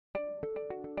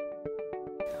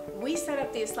We set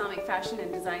up the Islamic Fashion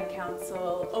and Design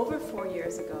Council over 4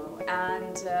 years ago,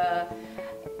 and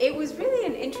it was really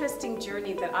an interesting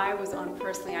journey that I was on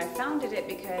personally. I founded it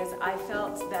because I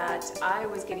felt that I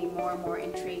was getting more and more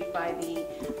intrigued by the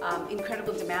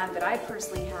incredible demand that I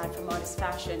personally had for modest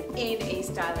fashion in a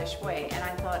stylish way. And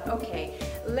I thought, okay,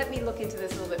 let me look into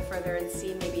this a little bit further and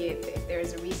see maybe if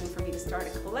there's a reason for me to start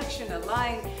a collection, a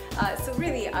line. So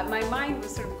really, my mind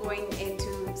was sort of going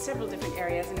into several different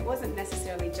areas, and it wasn't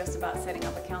necessarily just about setting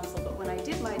up a council, but when I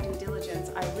did my due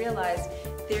diligence, I realized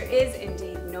there is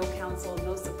indeed no council,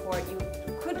 no support. You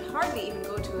could hardly even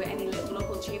go to any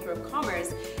local chamber of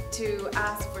commerce to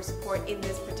ask for support in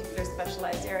this particular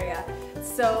specialized area.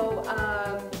 So,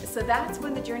 so that's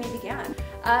when the journey began.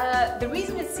 The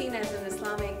reason it's seen as an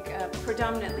Islamic,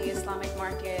 predominantly Islamic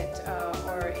market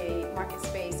or a market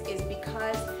space is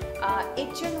because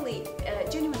it genuinely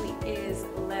is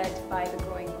led by the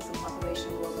growing Muslim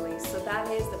population globally. So that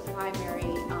is the primary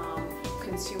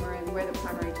consumer and where the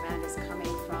primary demand is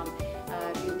coming from.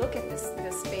 If you look at this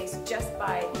space just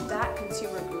by that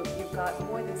consumer group, you've got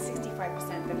more than 65%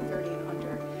 that are 30 and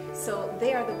under. So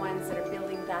they are the ones that are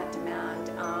building that demand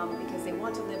because they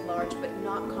want to live large but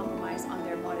not compromise on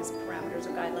their modest parameters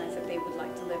or guidelines that they would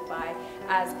like to live by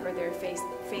as per their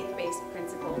faith-based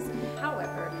principles.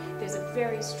 However, there's a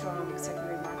very strong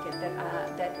secondary market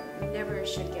that never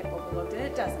should get overlooked, and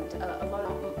it doesn't.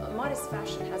 Modest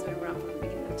fashion has been around from the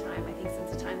beginning of time. I think since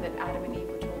the time that Adam and Eve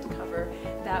were told to cover,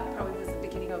 that probably was the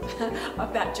beginning of,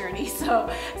 of that journey. So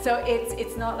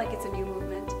it's not like it's a new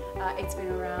movement. It's been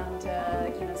around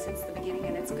since the beginning,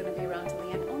 and it's going to be around till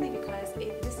the end, only because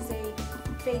this is a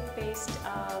faith-based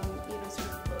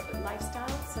sort of lifestyle.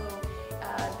 So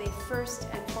they first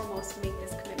and foremost make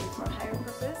this commitment for a higher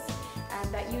purpose,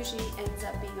 and that usually ends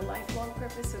up being a lifelong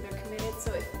purpose, so they're committed.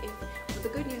 So the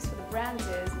good news for the brands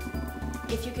is,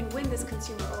 if you can win this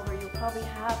consumer over, you'll probably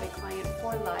have a client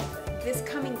for life. This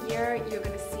coming year, you're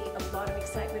going to see a lot of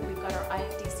excitement. We've got our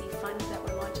IFDC fund that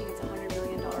we're launching. It's a $100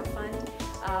 million fund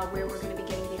where we're going to be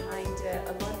getting behind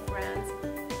a lot of brands,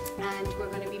 and we're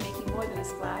going to be making more than a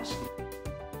splash.